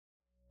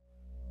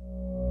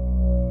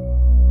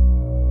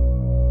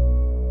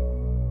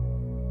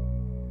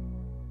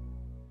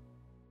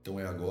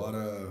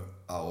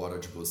agora a hora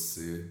de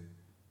você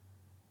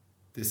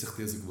ter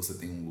certeza que você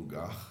tem um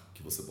lugar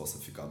que você possa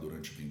ficar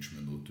durante 20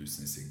 minutos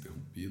sem ser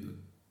interrompida.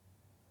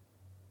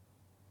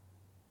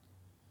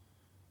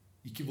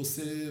 E que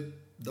você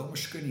dá uma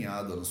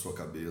escaneada na sua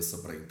cabeça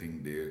para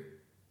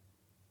entender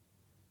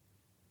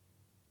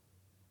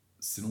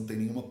se não tem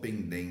nenhuma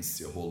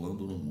pendência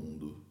rolando no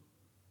mundo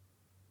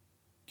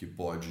que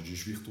pode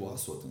desvirtuar a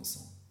sua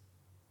atenção.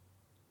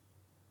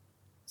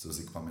 Seus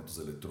equipamentos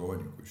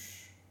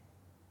eletrônicos,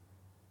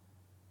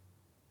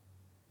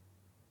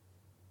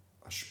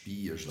 as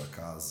pias da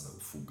casa, o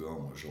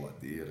fogão, a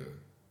geladeira.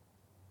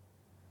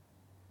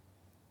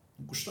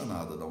 Não custa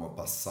nada dar uma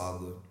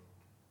passada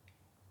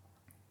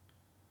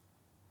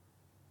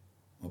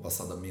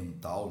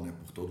mental, né,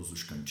 por todos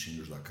os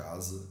cantinhos da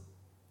casa.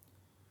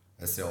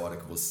 Essa é a hora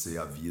que você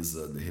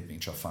avisa, de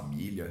repente, a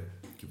família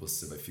que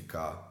você vai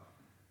ficar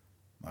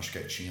mais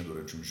quietinha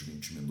durante uns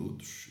 20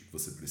 minutos e que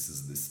você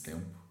precisa desse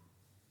tempo.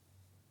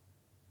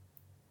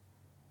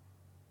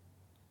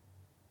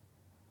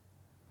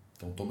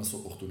 Então toma essa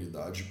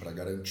oportunidade para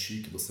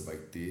garantir que você vai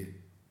ter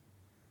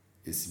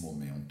esse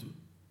momento.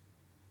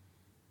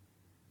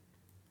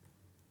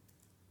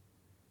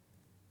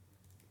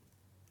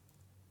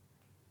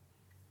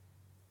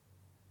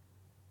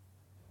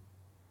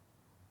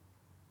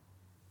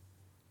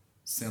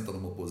 Senta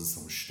numa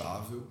posição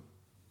estável,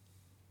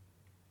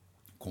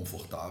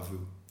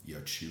 confortável e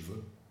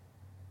ativa.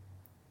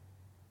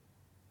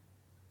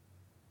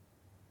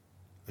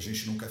 A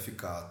gente não quer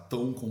ficar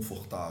tão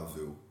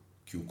confortável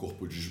que o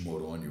corpo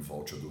desmorone e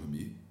volte a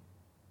dormir.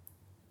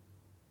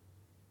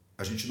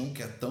 A gente não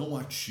quer tão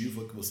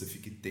ativa que você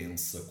fique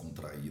tensa,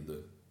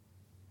 contraída,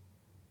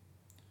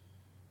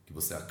 que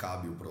você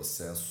acabe o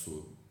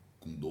processo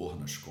com dor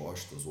nas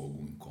costas ou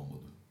algum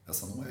incômodo.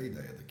 Essa não é a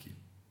ideia daqui.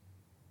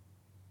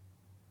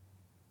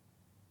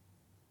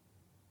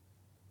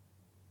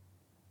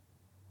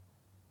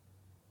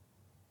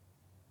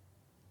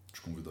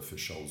 Te convido a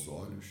fechar os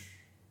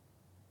olhos.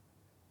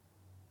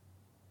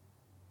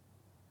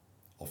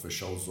 Ao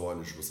fechar os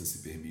olhos, você se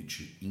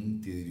permite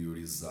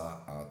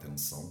interiorizar a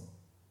atenção.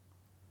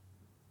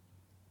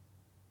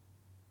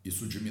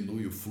 Isso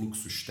diminui o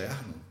fluxo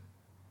externo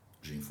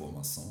de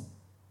informação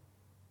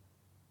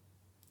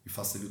e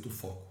facilita o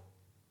foco,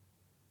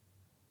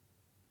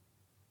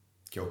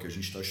 que é o que a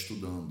gente está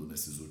estudando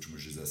nesses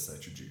últimos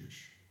 17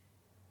 dias.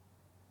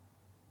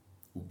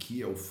 O que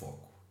é o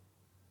foco?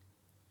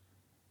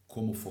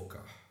 Como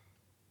focar?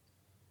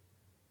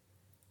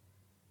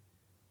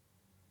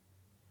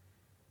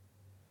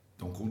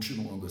 Então,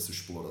 continuando essa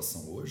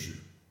exploração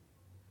hoje,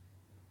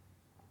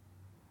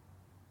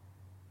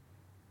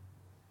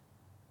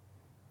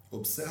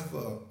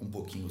 observa um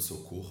pouquinho o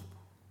seu corpo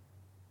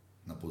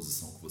na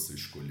posição que você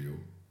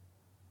escolheu.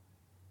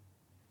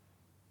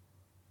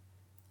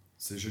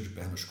 Seja de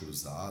pernas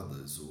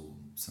cruzadas ou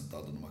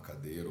sentado numa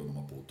cadeira ou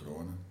numa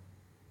poltrona.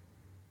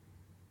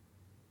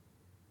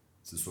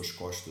 Se suas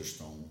costas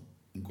estão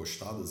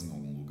encostadas em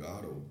algum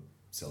lugar ou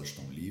se elas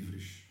estão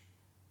livres.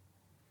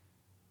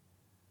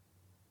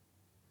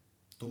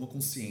 Toma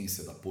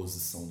consciência da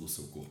posição do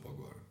seu corpo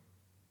agora.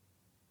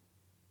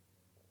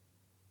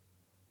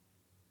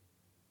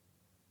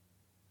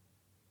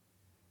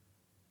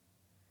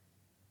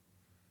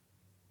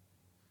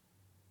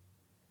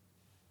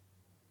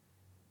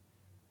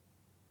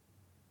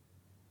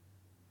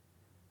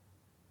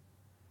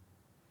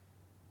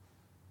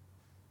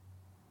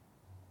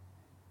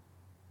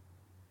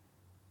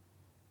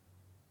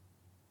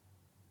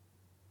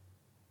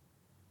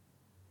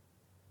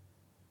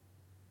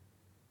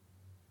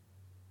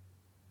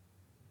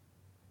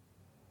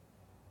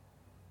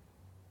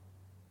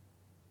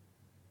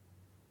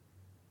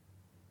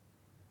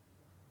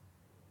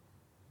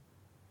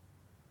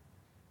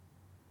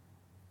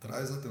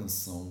 Traz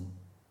atenção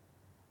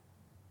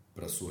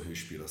para a sua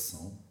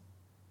respiração.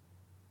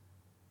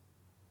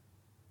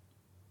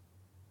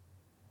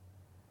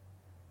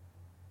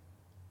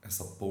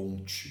 Essa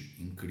ponte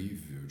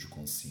incrível de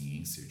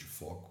consciência e de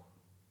foco.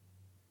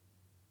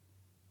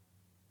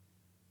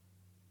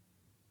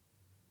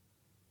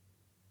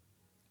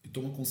 E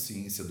toma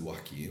consciência do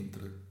ar que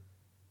entra.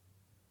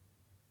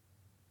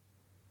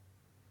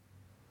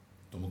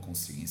 Toma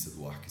consciência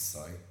do ar que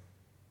sai.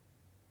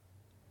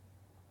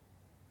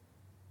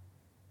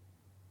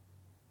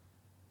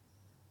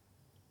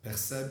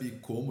 Percebe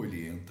como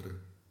ele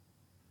entra.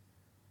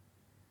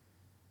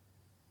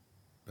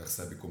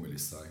 Percebe como ele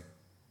sai.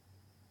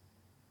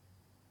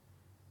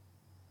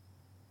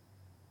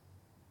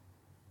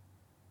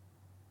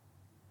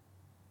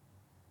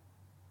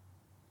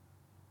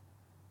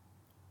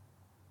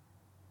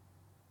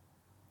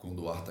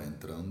 Quando o ar está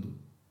entrando,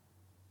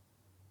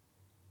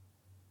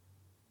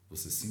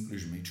 você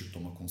simplesmente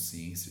toma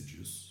consciência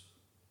disso.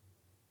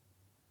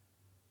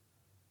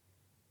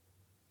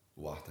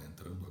 O ar está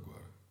entrando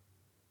agora.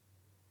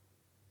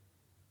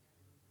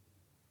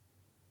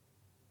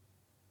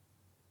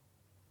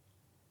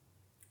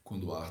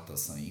 Quando o ar está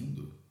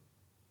saindo,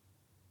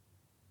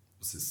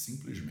 você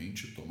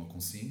simplesmente toma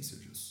consciência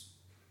disso.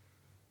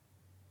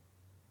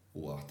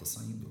 O ar está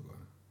saindo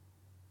agora.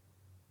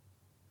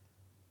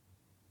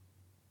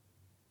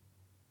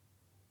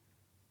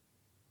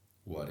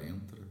 O ar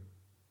entra,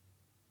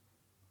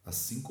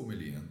 assim como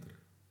ele entra.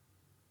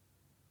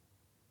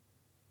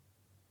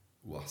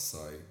 O ar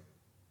sai,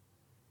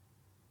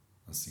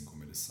 assim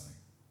como ele sai.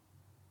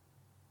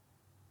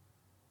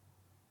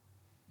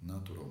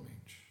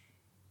 Naturalmente.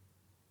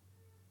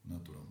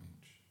 Naturalmente.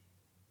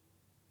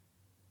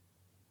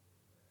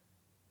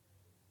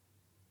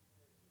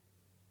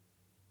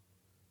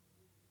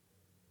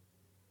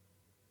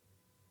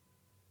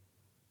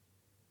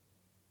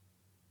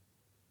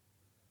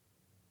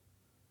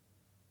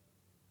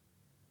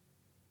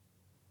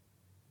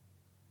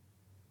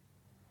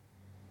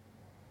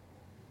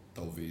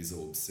 Talvez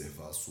ao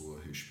observar a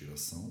sua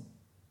respiração,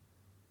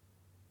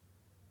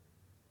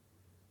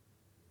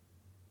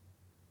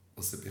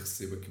 você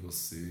perceba que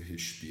você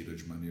respira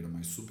de maneira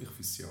mais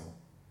superficial.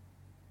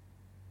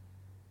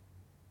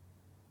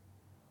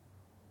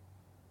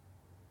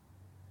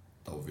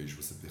 Talvez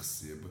você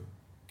perceba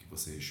que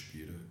você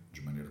respira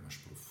de maneira mais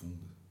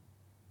profunda.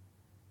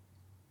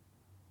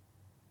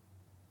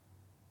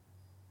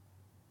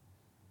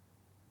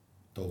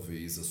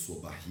 Talvez a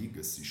sua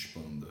barriga se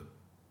expanda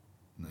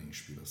na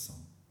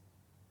inspiração.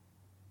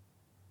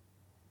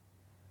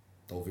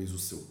 Talvez o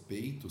seu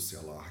peito se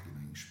alargue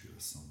na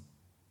inspiração.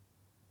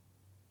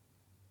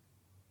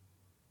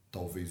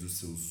 Talvez os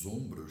seus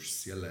ombros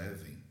se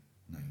elevem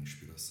na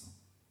inspiração.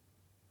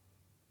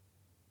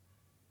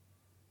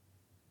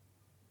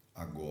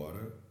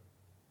 Agora,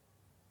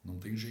 não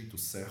tem jeito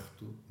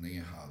certo nem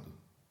errado.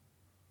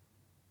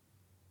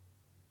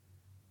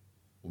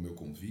 O meu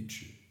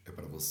convite é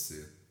para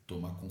você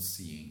tomar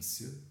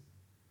consciência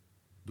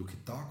do que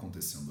está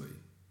acontecendo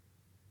aí.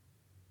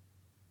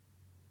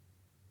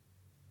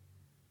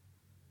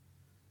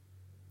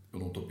 Eu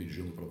não estou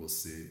pedindo para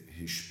você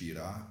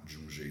respirar de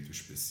um jeito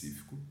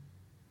específico.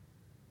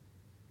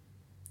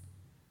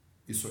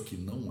 Isso aqui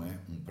não é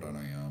um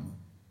pranayama.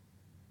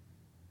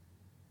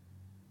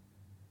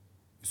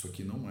 Isso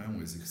aqui não é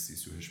um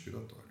exercício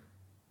respiratório.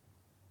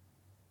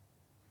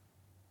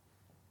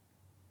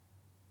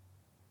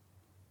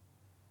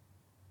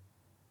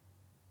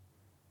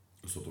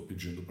 Eu só estou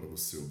pedindo para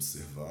você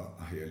observar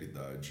a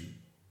realidade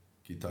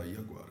que está aí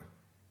agora.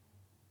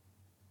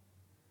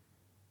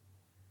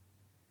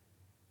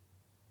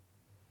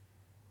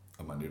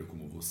 A maneira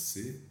como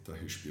você está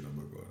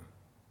respirando agora.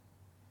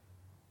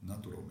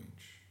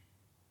 Naturalmente.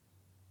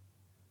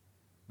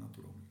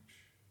 Naturalmente.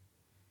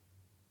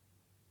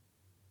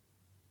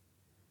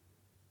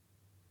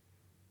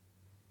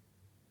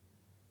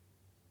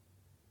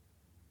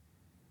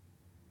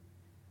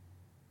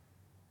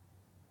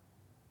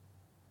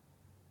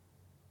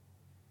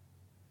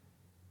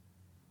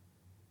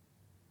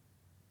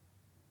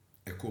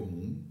 É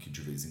comum que,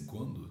 de vez em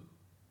quando,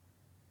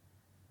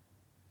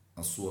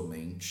 a sua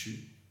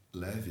mente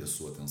leve a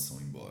sua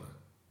atenção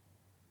embora.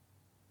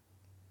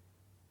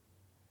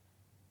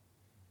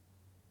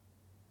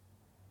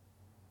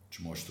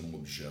 Te mostra um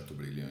objeto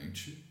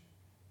brilhante,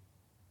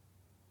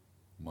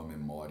 uma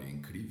memória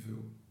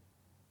incrível,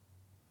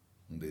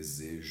 um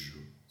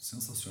desejo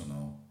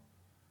sensacional,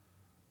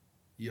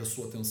 e a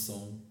sua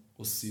atenção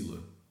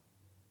oscila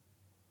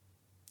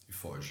e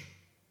foge.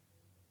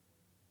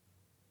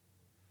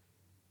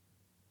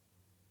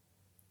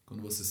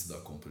 Quando você se dá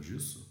conta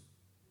disso,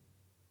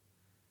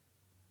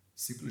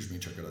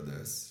 simplesmente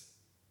agradece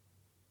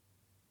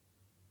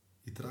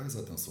e traz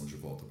a atenção de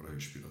volta para a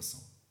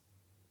respiração.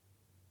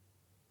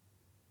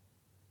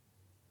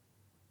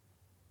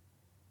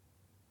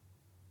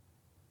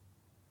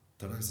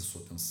 Traz a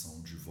sua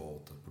atenção de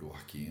volta para o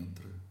ar que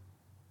entra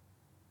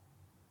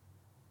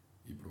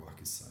e para o ar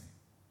que sai.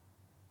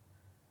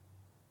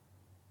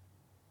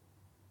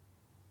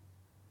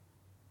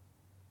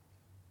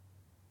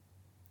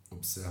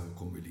 Observa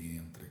como ele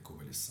entra e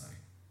como ele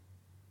sai.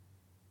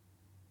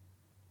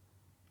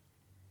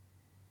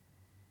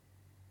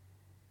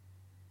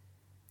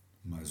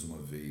 Mais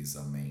uma vez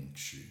a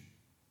mente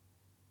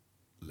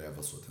leva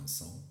a sua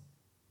atenção.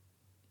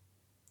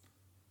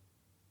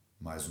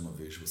 Mais uma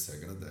vez você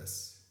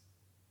agradece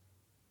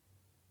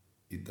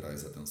e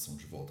traz a atenção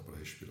de volta para a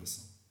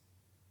respiração.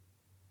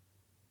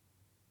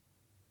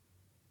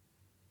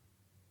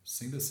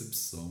 Sem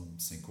decepção,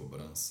 sem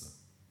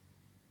cobrança,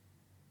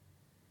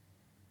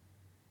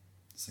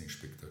 sem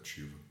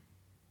expectativa.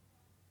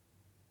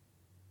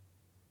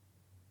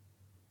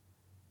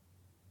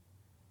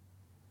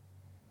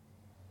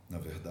 Na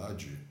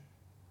verdade,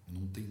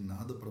 não tem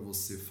nada para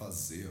você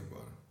fazer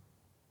agora.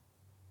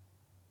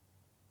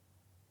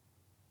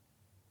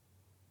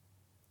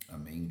 A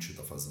mente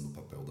está fazendo o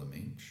papel da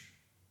mente.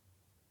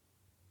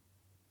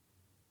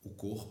 O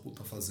corpo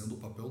está fazendo o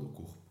papel do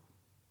corpo.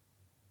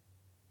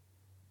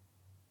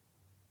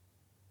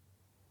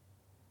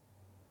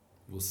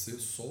 Você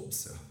só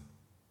observa.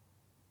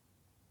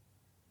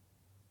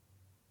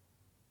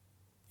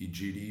 E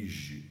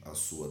dirige a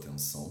sua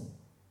atenção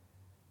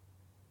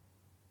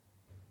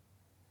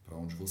para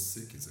onde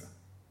você quiser.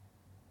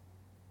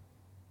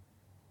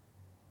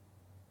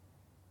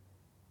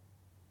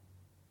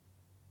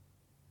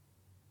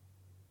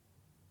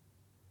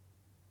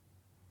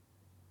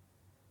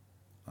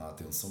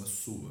 atenção é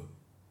sua,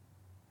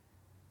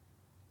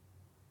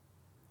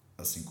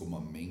 assim como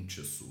a mente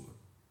é sua,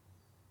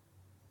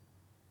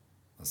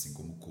 assim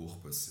como o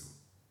corpo é seu.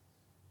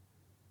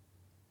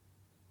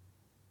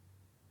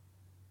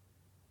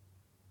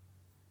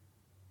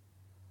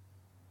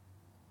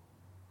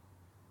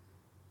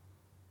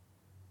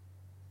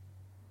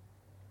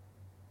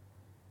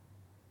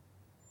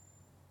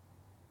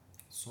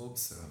 Só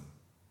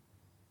observa.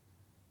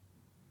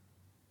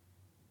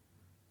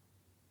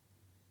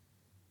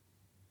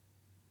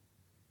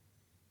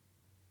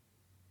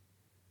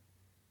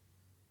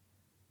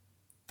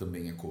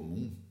 Também é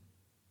comum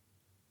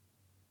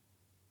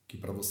que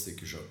para você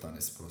que já está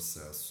nesse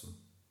processo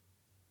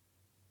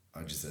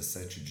há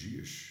 17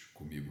 dias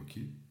comigo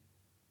aqui,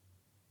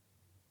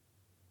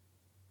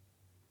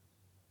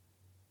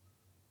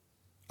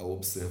 ao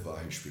observar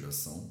a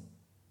respiração,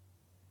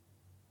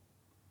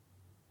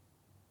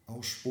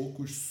 aos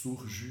poucos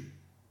surge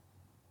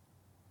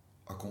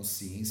a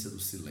consciência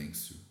do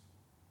silêncio.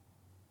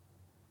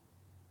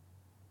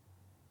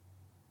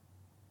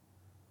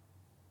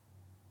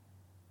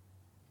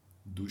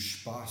 Do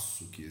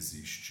espaço que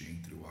existe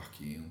entre o ar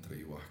que entra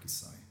e o ar que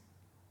sai.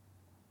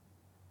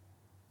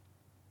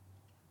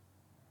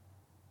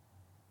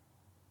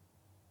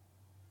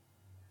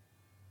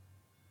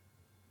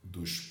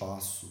 Do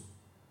espaço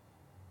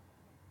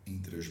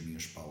entre as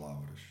minhas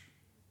palavras.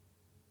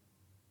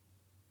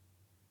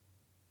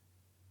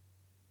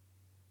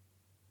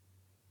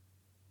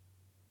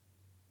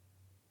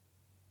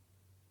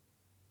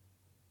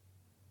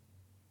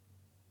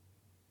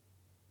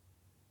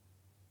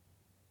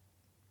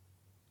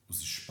 Os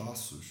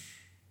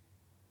espaços,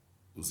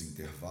 os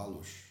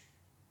intervalos,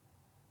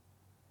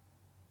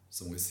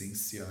 são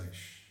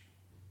essenciais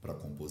para a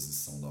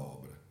composição da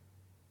obra.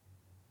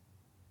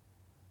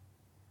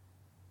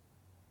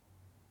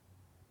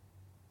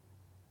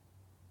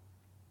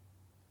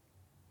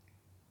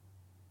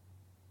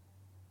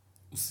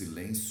 O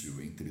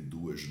silêncio entre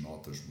duas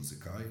notas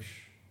musicais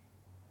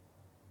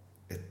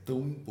é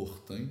tão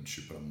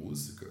importante para a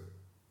música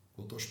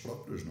quanto as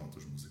próprias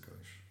notas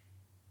musicais.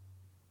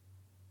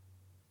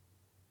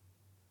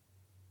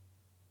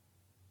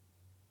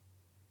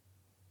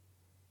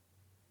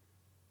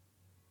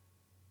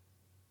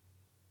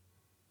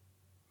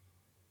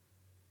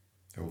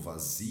 É o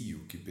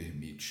vazio que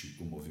permite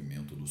o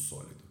movimento do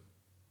sólido.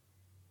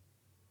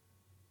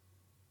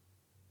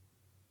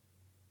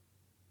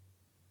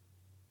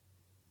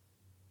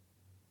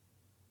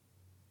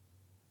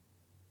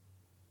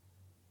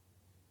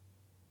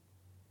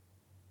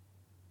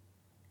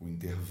 O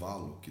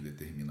intervalo que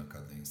determina a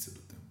cadência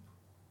do tempo.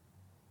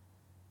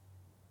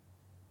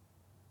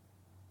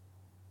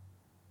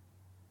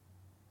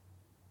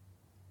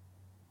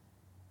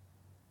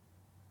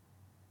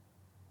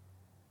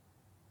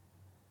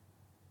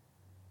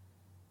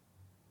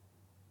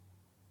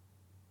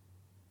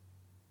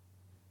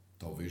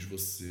 Talvez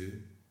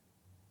você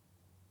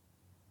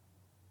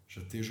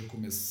já esteja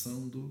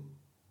começando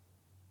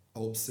a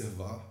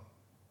observar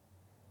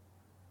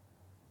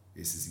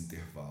esses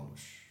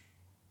intervalos.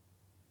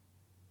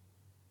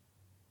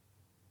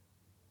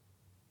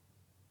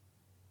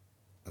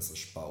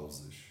 Essas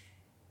pausas.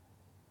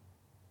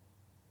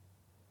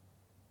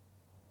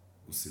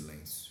 O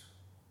silêncio.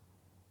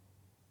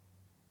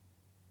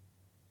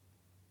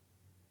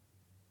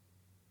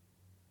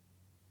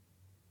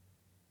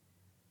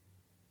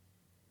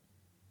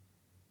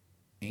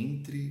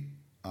 Entre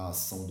a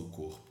ação do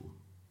corpo,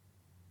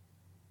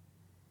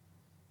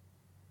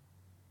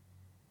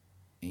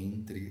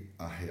 entre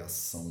a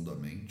reação da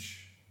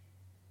mente,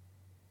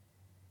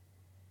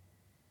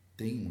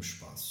 tem um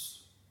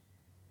espaço.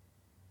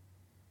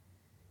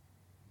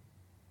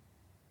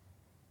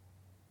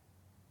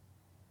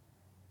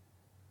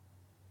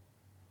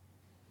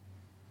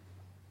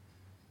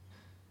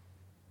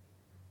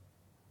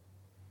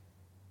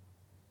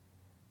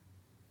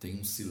 Tem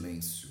um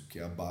silêncio que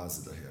é a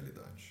base da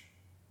realidade.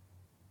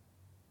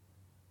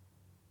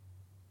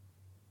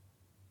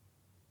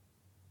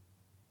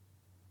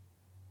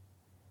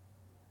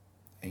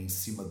 É em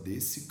cima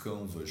desse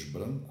canvas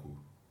branco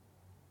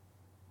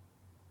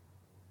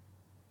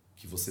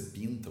que você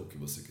pinta o que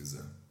você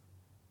quiser.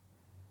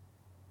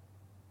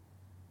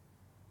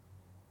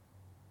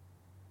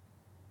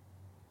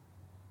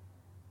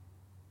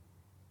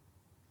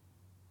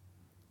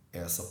 É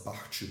essa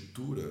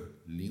partitura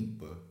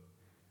limpa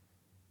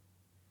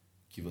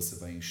que você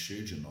vai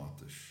encher de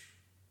notas.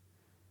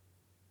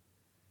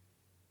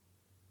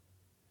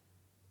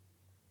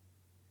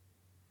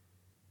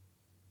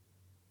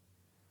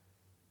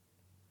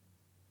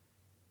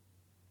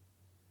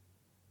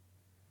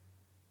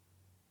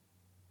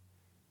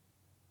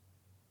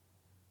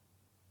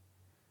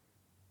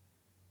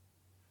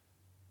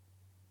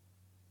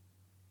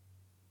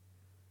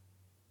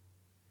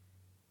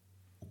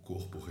 O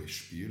corpo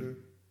respira,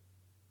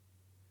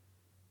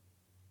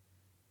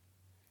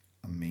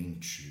 a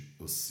mente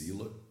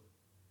oscila,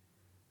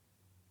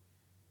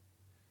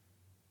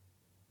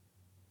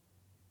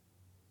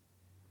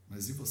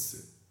 mas e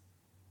você?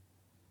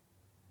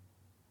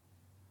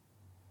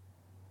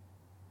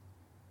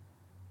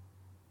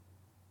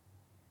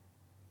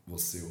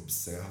 Você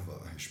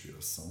observa a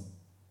respiração.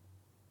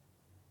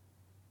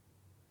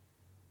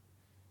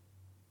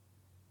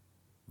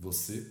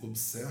 Você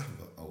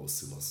observa a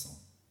oscilação.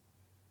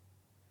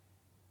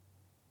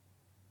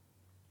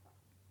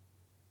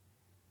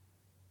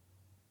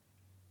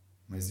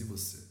 Mas e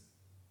você?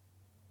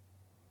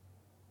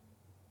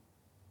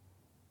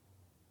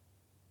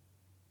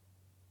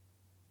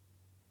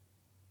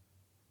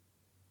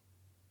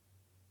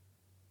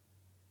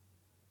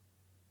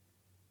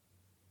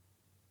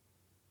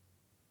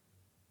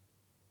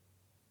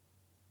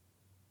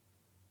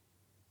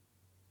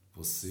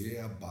 Você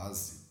é a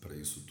base para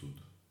isso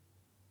tudo.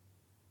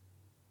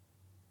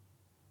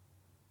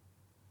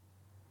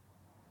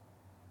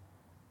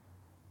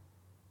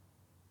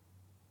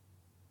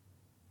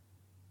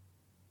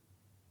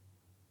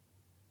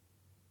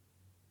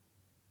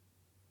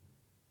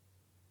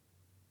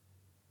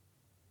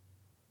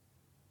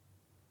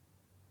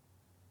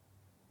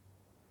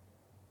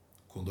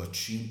 Quando a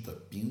tinta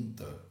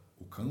pinta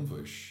o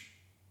canvas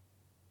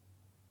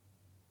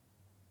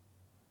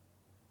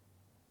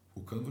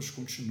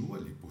continua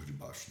ali por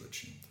debaixo da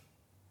tinta.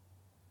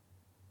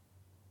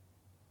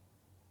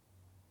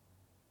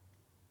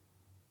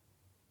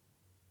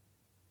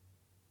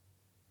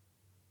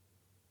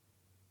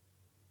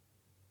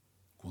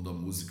 Quando a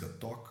música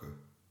toca,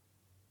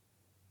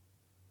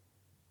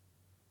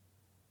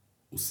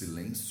 o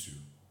silêncio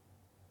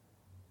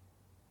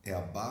é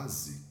a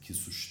base que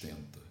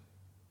sustenta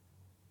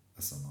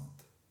essa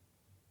nota.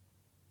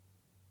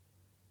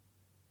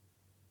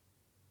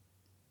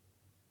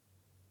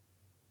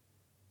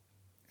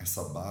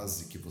 Essa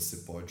base que você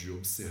pode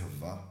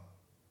observar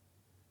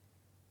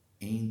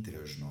entre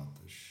as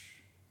notas,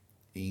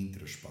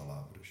 entre as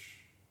palavras.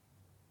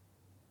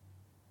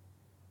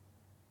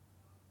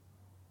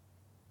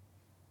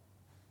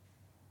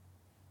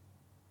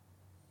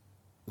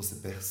 Você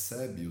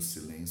percebe o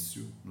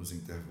silêncio nos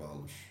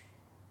intervalos,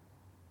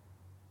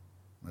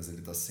 mas ele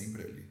está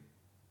sempre ali.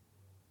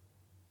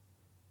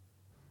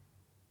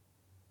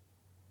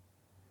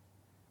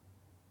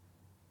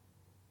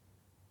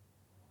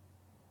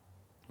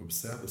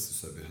 Observa se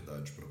isso é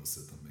verdade para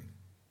você também.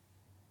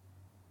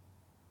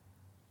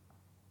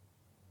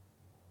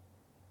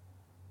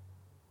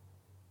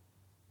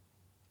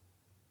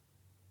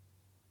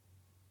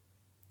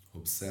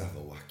 Observa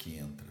o ar que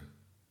entra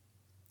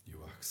e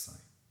o ar que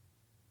sai.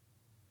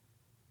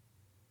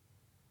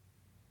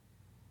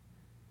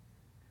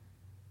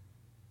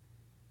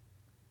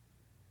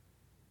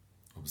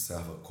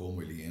 Observa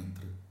como ele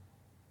entra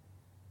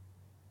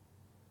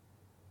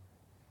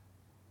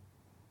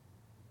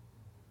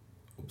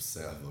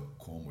observa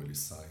como ele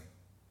sai.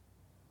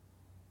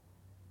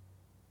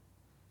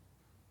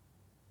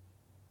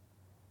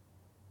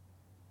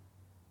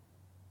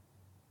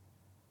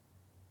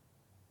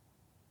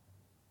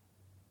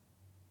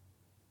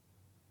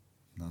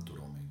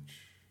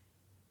 Naturalmente.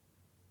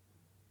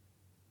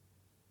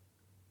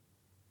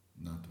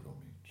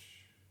 Naturalmente.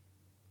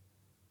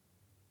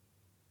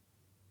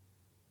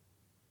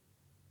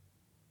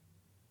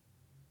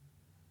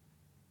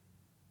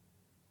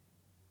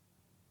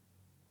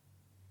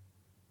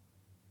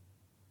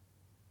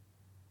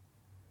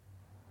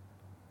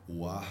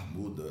 O ar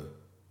muda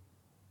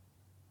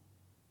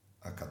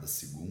a cada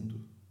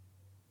segundo.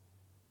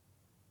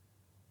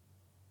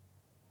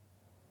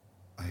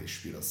 A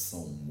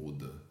respiração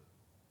muda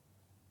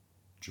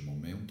de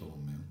momento a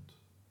momento.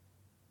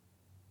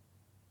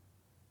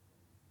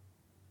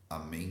 A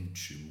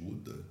mente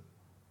muda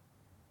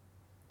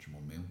de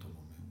momento a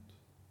momento.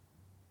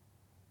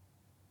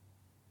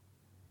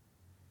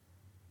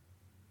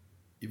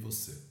 E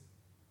você?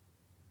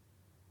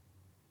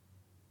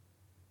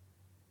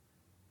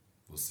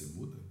 Você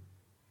muda?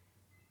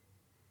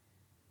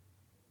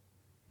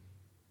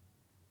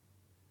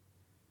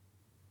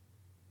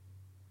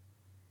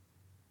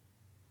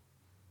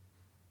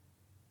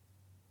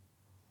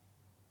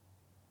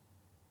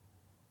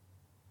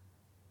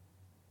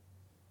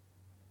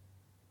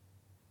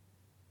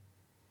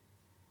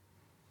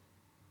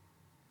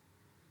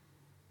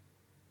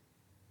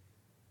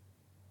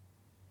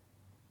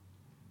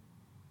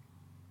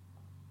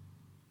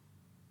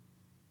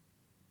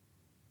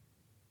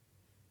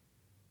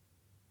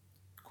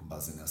 Com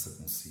base nessa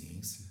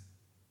consciência,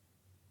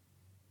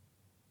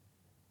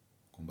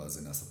 com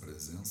base nessa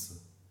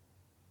presença,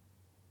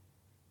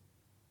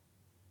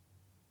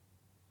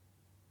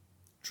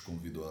 te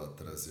convido a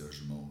trazer as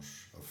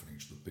mãos à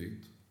frente do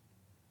peito,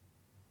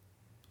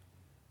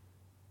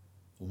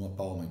 uma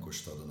palma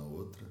encostada na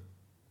outra,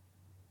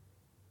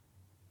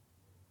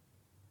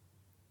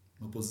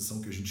 uma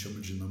posição que a gente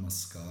chama de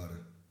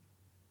namaskara,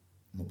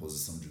 uma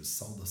posição de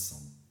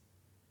saudação.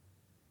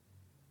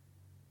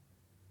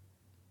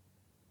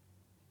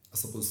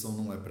 Essa posição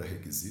não é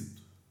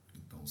pré-requisito,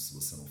 então se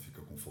você não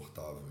fica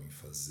confortável em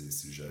fazer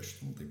esse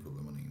gesto, não tem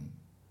problema nenhum.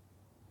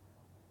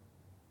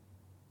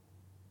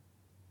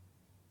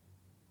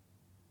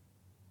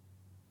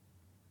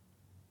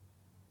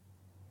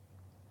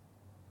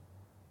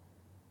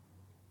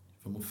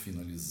 Vamos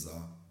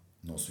finalizar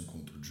nosso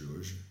encontro de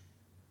hoje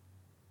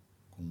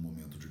com um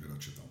momento de gratidão.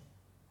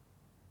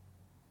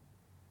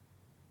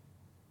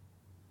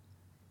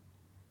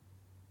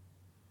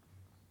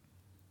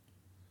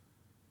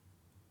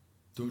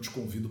 Então eu te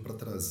convido para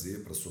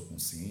trazer para a sua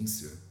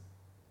consciência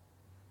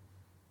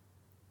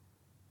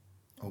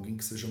alguém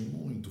que seja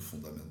muito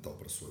fundamental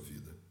para a sua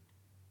vida.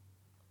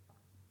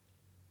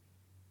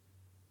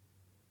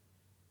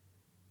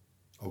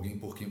 Alguém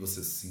por quem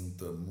você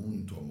sinta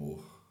muito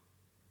amor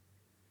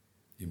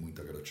e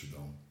muita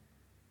gratidão.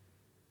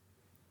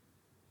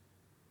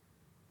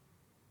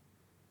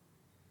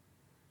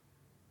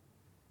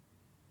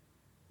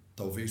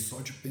 Talvez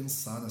só de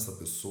pensar nessa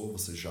pessoa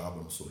você já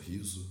abra um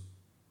sorriso,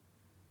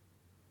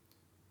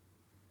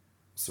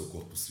 o seu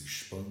corpo se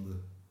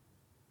expanda.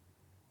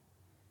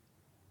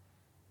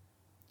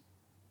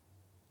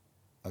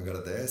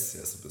 Agradece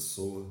a essa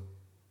pessoa,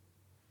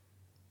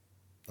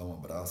 dá um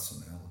abraço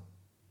nela.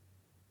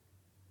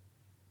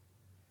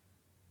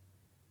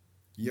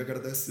 E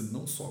agradece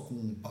não só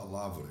com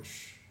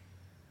palavras,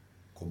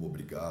 como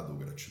obrigado ou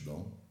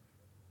gratidão,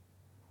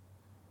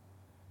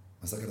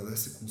 mas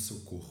agradece com o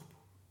seu corpo.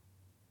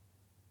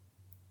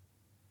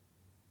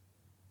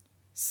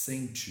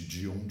 Sente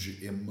de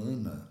onde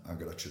emana a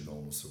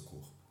gratidão no seu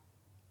corpo.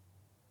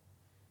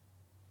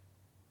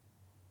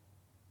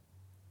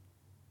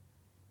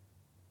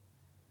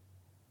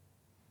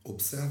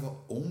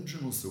 Observa onde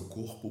no seu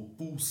corpo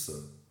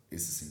pulsa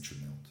esse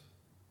sentimento.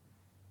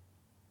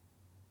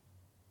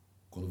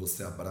 Quando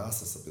você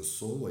abraça essa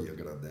pessoa e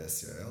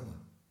agradece a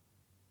ela,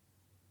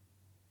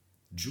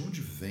 de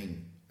onde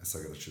vem essa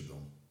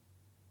gratidão?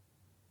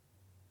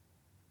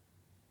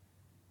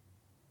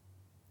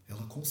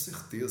 Ela com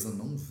certeza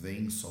não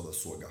vem só da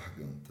sua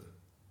garganta.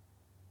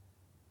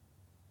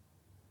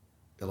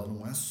 Ela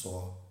não é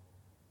só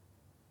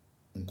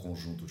um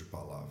conjunto de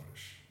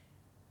palavras.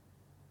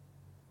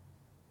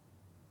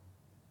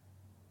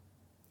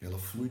 Ela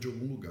flui de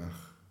algum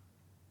lugar.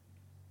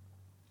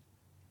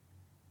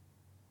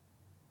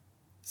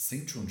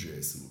 Sente onde é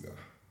esse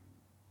lugar.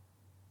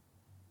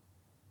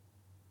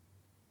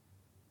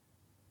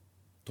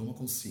 Toma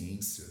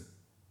consciência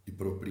e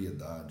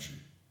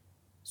propriedade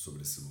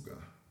sobre esse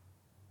lugar.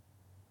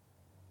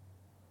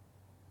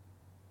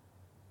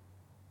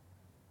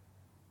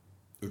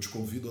 Eu te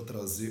convido a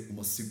trazer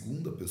uma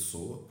segunda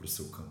pessoa para o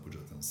seu campo de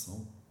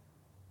atenção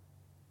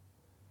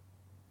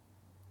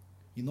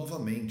e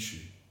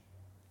novamente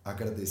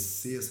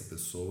agradecer essa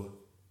pessoa,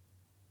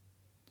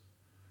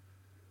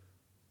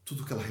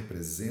 tudo que ela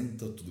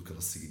representa, tudo que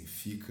ela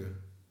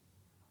significa,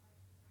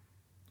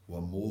 o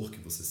amor que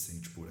você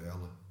sente por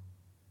ela.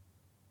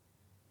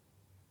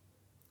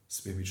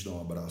 Se permite dar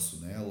um abraço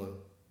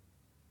nela,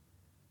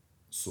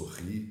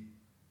 sorrir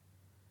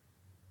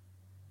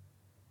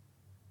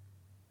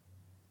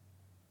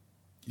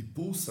e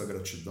pulsa a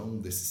gratidão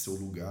desse seu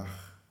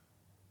lugar,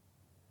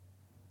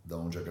 da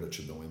onde a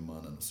gratidão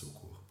emana no seu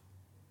corpo.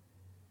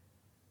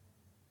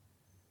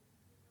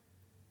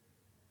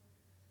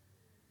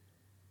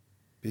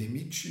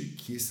 Permite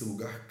que esse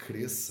lugar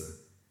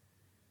cresça,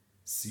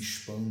 se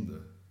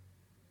expanda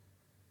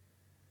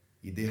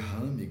e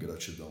derrame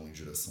gratidão em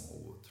direção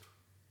ao outro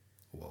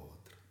ou à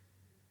outra.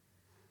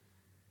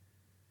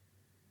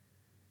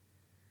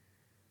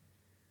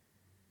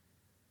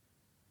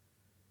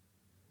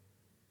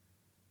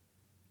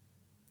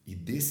 E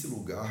desse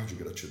lugar de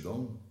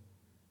gratidão,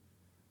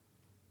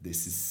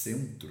 desse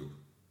centro,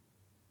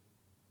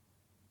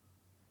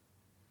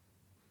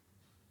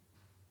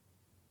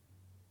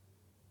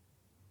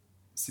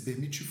 se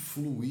permite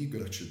fluir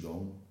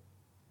gratidão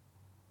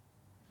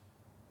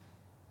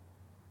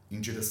em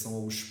direção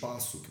ao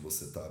espaço que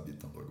você está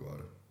habitando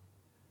agora.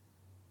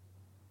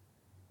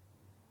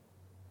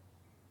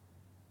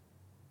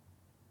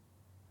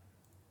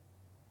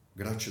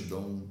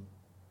 Gratidão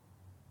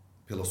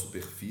pela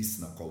superfície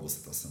na qual você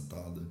está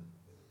sentada,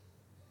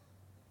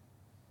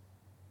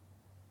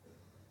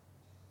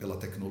 pela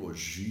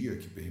tecnologia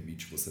que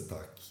permite você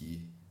estar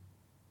aqui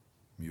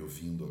me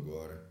ouvindo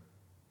agora.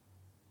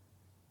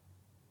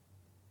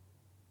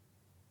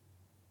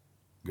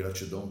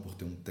 Gratidão por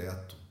ter um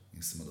teto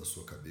em cima da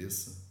sua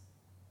cabeça,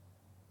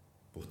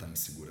 por estar em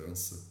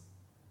segurança,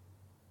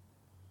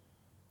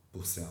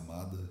 por ser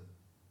amada,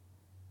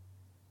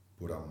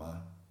 por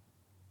amar.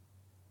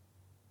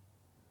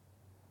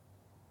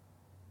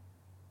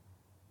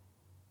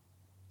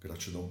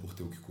 Gratidão por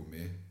ter o que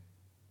comer.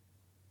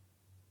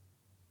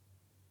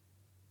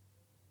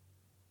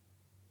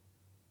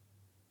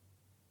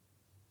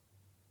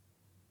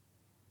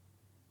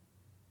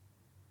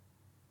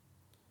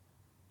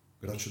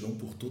 Gratidão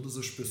por todas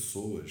as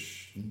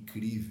pessoas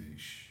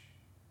incríveis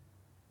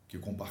que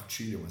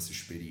compartilham essa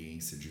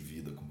experiência de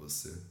vida com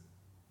você.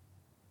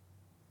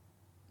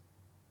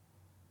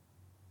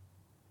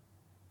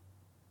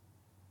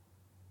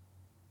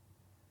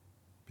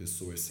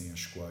 Pessoas sem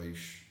as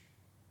quais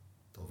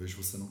talvez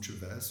você não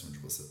tivesse onde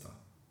você está.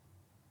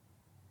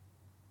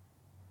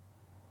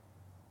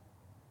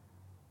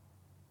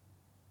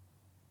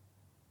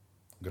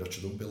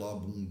 Gratidão pela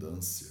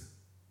abundância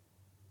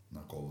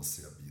na qual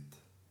você habita.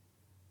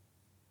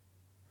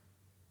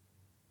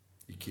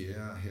 E que é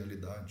a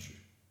realidade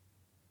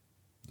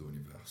do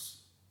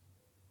universo.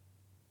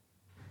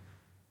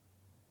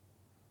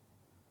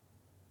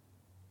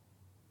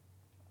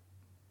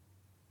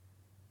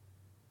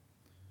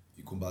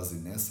 com base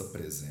nessa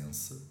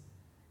presença,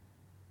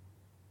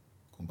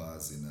 com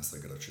base nessa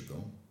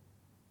gratidão,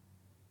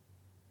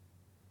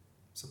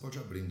 você pode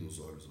ir abrindo os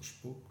olhos aos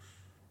poucos.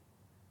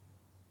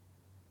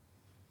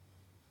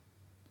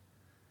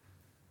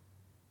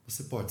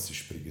 Você pode se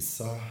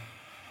espreguiçar.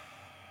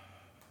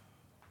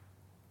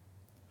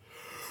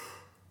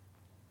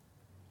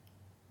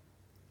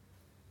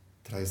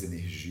 Traz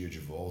energia de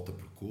volta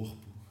para o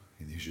corpo,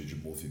 energia de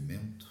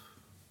movimento.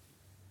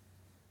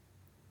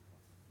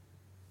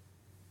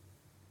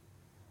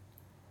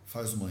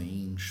 Faz uma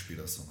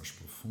inspiração mais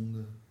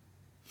profunda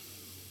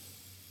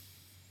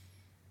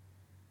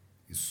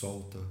e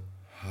solta.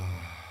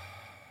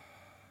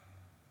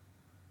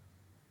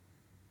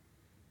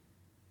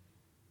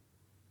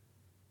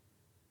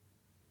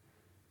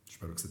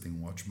 Espero que você tenha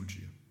um ótimo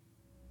dia.